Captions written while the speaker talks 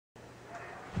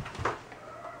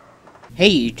Hey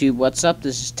YouTube, what's up?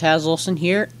 This is Taz Olson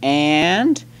here,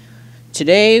 and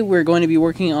today we're going to be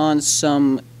working on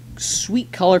some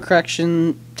sweet color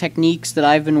correction techniques that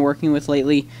I've been working with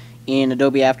lately in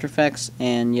Adobe After Effects.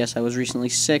 And yes, I was recently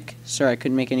sick. Sorry I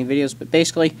couldn't make any videos, but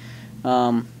basically, it's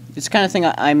the kind of thing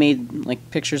I made,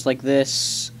 like pictures like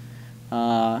this,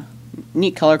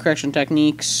 neat color correction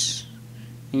techniques.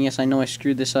 And yes, I know I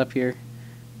screwed this up here.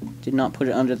 Did not put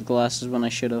it under the glasses when I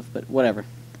should have, but whatever.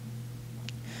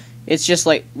 It's just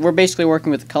like, we're basically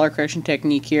working with the color correction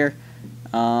technique here.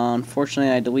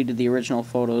 Unfortunately, I deleted the original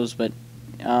photos, but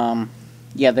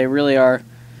yeah, they really are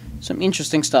some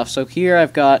interesting stuff. So here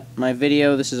I've got my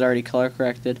video. This is already color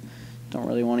corrected. Don't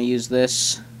really want to use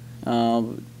this.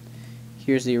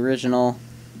 Here's the original.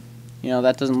 You know,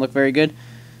 that doesn't look very good.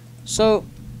 So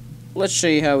let's show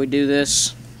you how we do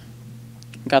this.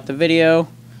 Got the video.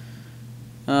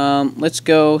 Let's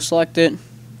go select it,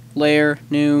 layer,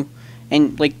 new.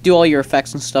 And like do all your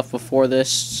effects and stuff before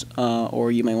this,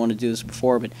 or you might want to do this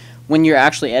before, but when you're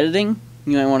actually editing,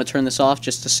 you might want to turn this off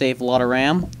just to save a lot of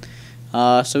RAM.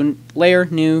 So layer,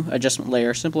 new, adjustment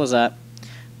layer, simple as that.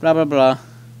 Blah blah blah.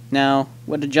 Now,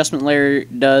 what adjustment layer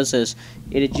does is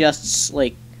it adjusts,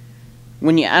 like,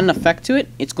 when you add an effect to it,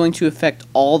 it's going to affect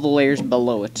all the layers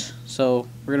below it. So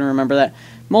we're gonna remember that.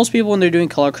 Most people, when they're doing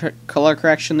color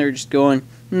correction, they're just going,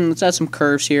 let's add some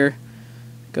curves here.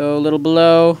 Go a little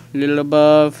below, a little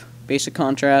above, basic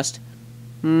contrast.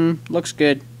 Looks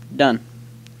good. Done.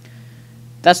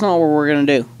 That's not what we're going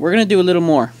to do. We're going to do a little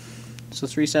more. So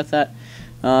let's reset that.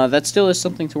 That still is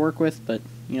something to work with, but,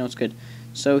 you know, it's good.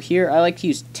 So here, I like to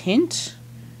use tint,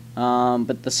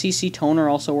 but the CC toner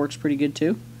also works pretty good,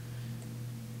 too.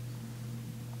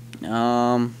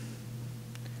 And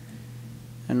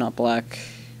not black.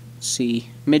 Let's see.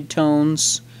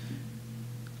 Midtones.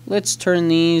 Let's turn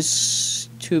these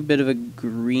to a bit of a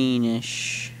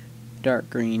greenish, dark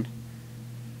green.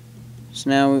 So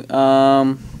now,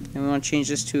 and we want to change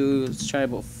this to, let's try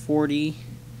about 40,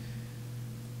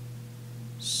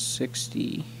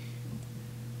 60,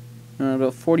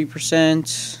 about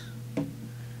 40%.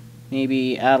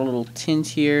 Maybe add a little tint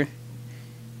here.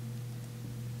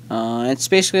 It's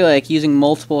basically like using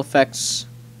multiple effects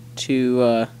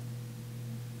to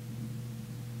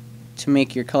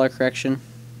make your color correction.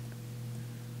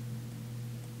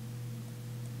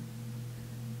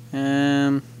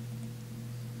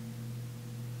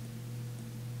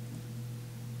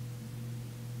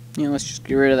 You know, let's just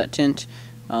get rid of that tint.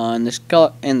 And this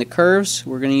color and the curves,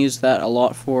 we're going to use that a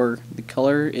lot for the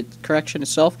color correction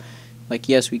itself. Like,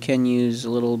 yes, we can use a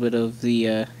little bit of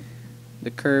the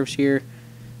curves here.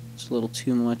 It's a little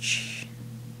too much.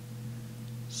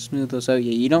 Smooth those out.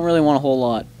 Yeah, you don't really want a whole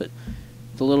lot, but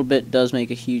the little bit does make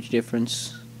a huge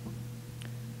difference.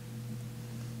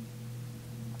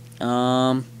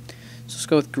 So let's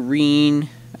go with green.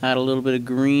 Add a little bit of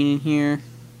green in here.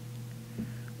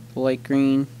 Light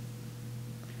green.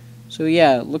 So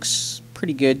yeah, it looks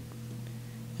pretty good.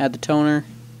 Add the toner.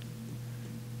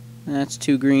 That's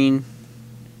too green.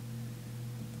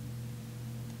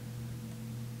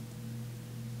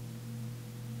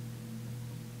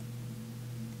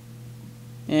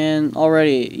 And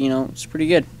already, you know, it's pretty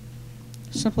good.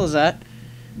 Simple as that.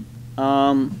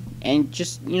 And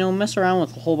just, you know, mess around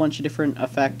with a whole bunch of different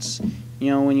effects. You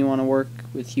know, when you want to work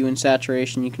with hue and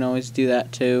saturation, you can always do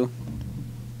that too.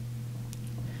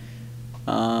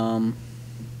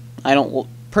 I don't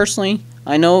personally.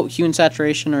 I know hue and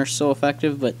saturation are so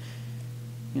effective, but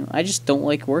you know, I just don't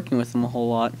like working with them a whole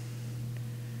lot.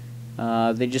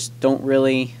 They just don't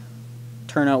really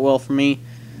turn out well for me.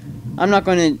 I'm not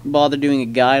going to bother doing a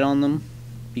guide on them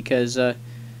because,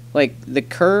 like, the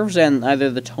curves and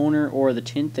either the toner or the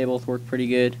tint, they both work pretty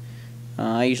good.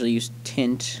 I usually use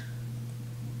tint.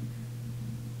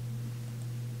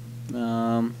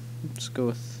 Let's go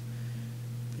with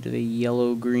a bit of a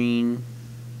yellow-green.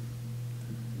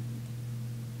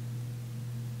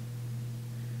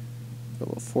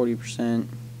 About 40%. And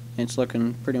it's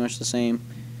looking pretty much the same.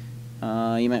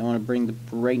 You might want to bring the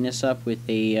brightness up with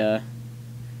a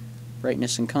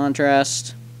brightness and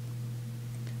contrast.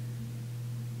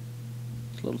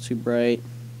 It's a little too bright.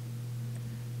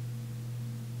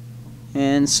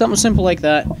 And something simple like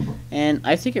that. And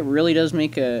I think it really does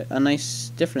make a nice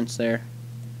difference there.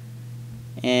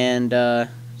 And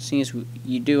seeing as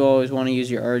you do always want to use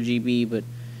your RGB, but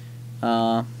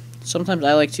sometimes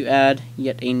I like to add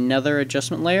yet another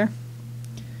adjustment layer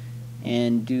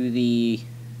and do the,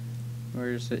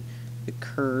 where is it, the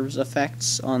curves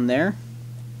effects on there.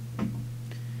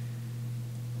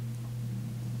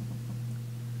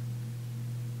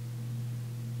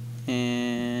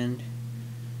 And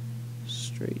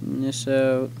straighten this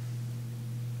out.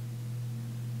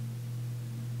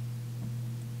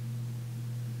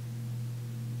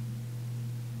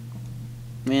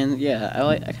 Man, yeah,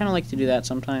 I kind of like to do that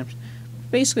sometimes.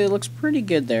 Basically, it looks pretty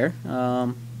good there.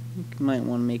 You might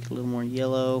want to make it a little more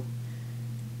yellow.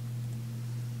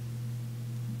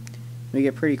 We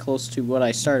get pretty close to what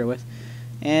I started with,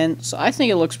 and so I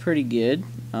think it looks pretty good.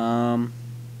 Oh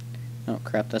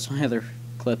crap, that's my other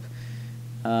clip.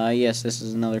 Yes, this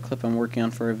is another clip I'm working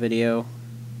on for a video,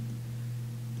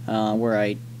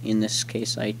 where in this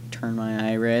case, I turn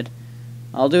my eye red.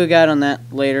 I'll do a guide on that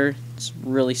later. It's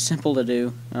really simple to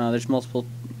do. There's multiple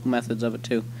methods of it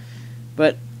too.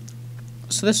 But,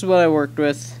 so this is what I worked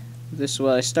with. This is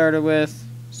what I started with.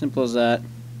 Simple as that.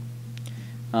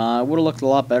 It would have looked a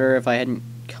lot better if I hadn't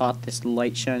caught this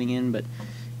light shining in, but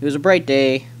it was a bright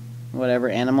day, whatever.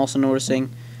 And I'm also noticing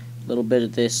a little bit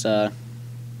of this,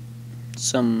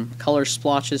 some color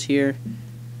splotches here.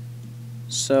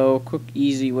 So, quick,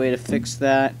 easy way to fix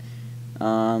that.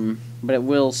 But it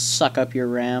will suck up your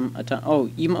RAM a ton.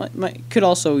 Oh, you could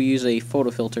also use a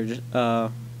photo filter.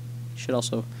 Should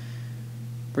also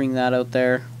bring that out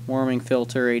there. Warming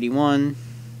filter 81.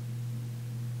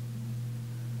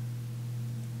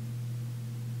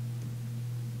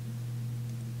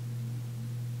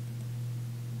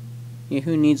 Yeah,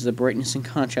 who needs the brightness and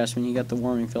contrast when you got the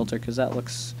warming filter? Because that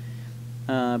looks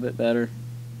a bit better.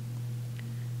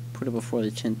 Put it before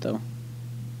the tint though.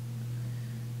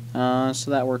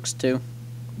 So that works too.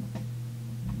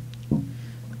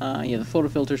 Yeah, the photo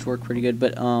filters work pretty good,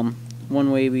 but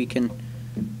one way we can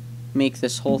make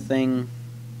this whole thing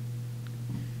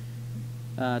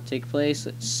take place,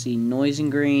 let's see, noise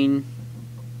and grain,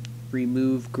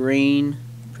 remove grain,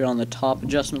 put it on the top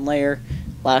adjustment layer,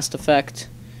 last effect,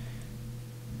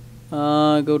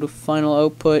 go to final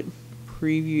output,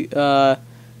 preview,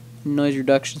 noise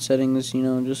reduction settings, you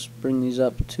know, just bring these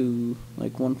up to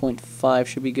like 1.5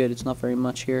 should be good. It's not very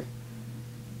much here.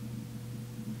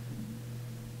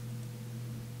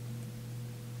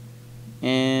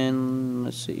 And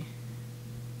let's see.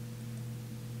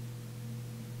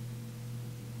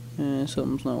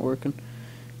 Something's not working.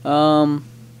 Oh,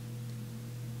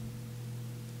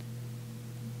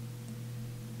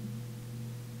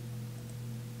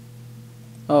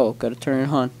 gotta turn it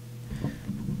on.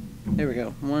 There we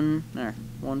go.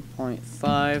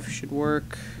 1.5 should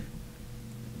work.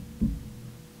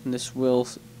 And this will,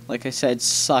 like I said,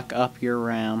 suck up your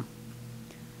RAM.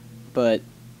 But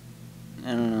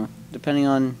I don't know. Depending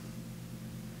on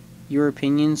your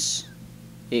opinions,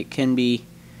 it can be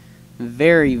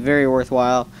very, very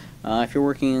worthwhile. If you're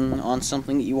working on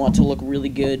something that you want to look really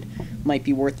good, might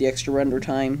be worth the extra render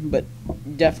time. But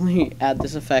definitely add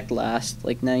this effect last.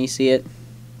 Like now you see it.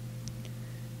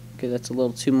 Okay, that's a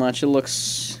little too much. It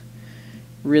looks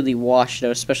really washed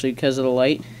out, especially because of the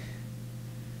light.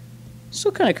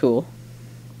 Still kind of cool,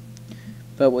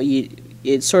 but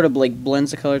it sort of like blends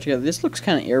the color together. This looks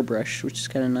kind of airbrushed, which is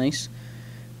kind of nice.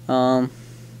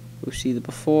 We see the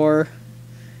before,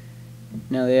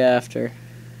 now the after.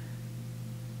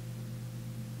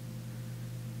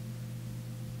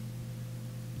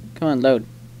 Come on, load.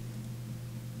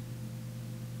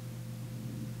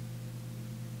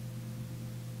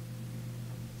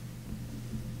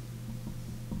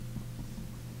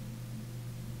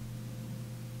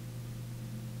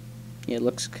 Yeah, it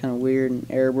looks kind of weird and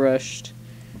airbrushed.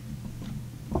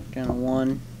 Kind of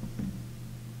one.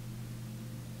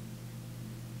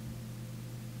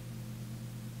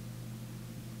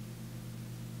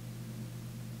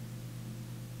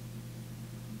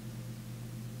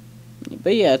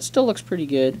 But yeah, it still looks pretty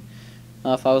good.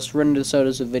 If I was to render this out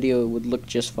as a video, it would look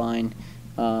just fine.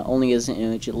 Only as an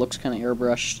image, it looks kind of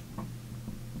airbrushed.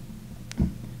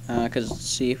 Because let's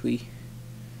see if we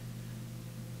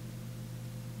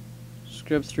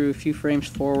scrub through a few frames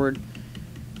forward.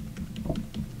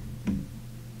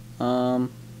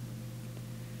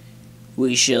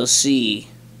 We shall see.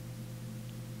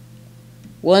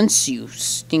 Once you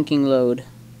stinking load.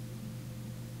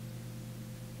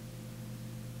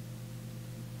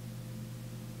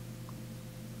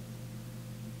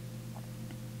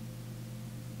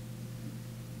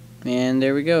 And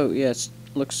there we go. Yes,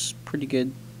 looks pretty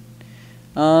good.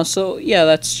 So yeah,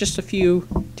 that's just a few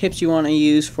tips you want to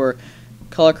use for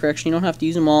color correction. You don't have to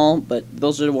use them all, but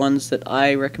those are the ones that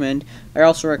I recommend. I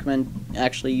also recommend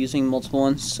actually using multiple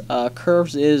ones.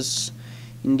 Curves is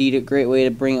indeed a great way to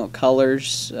bring out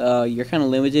colors. You're kind of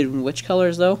limited in which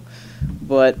colors though,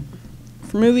 but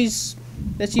for movies,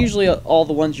 that's usually all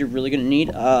the ones you're really going to need.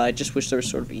 I just wish there was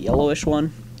sort of a yellowish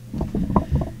one.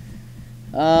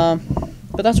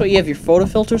 But that's what you have your photo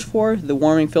filters for. The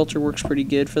warming filter works pretty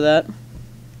good for that.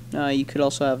 You could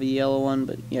also have a yellow one,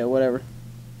 but yeah, whatever.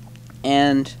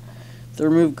 And the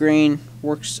remove grain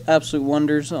works absolute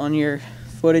wonders on your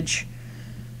footage.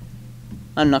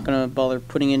 I'm not going to bother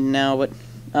putting it in now, but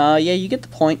yeah, you get the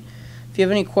point. If you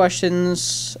have any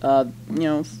questions,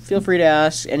 feel free to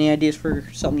ask. Any ideas for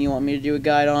something you want me to do a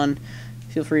guide on,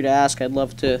 feel free to ask. I'd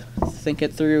love to think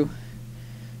it through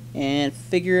and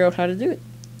figure out how to do it.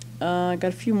 I got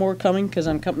a few more coming because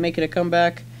I'm making a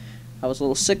comeback. I was a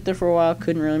little sick there for a while,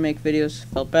 couldn't really make videos,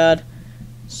 felt bad.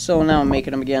 So now I'm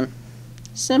making them again.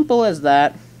 Simple as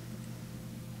that.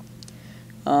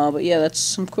 But yeah, that's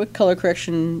some quick color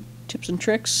correction tips and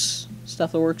tricks.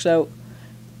 Stuff that works out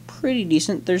pretty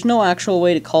decent. There's no actual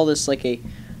way to call this like a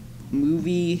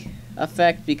movie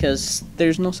effect because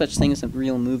there's no such thing as a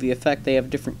real movie effect. They have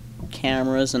different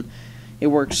cameras and it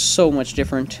works so much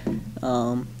different.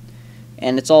 And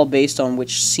it's all based on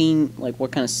which scene, like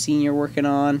what kind of scene you're working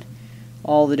on,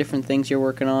 all the different things you're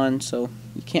working on, so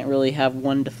you can't really have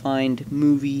one defined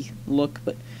movie look.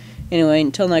 But anyway,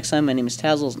 until next time, my name is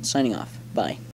Tazzles and signing off. Bye.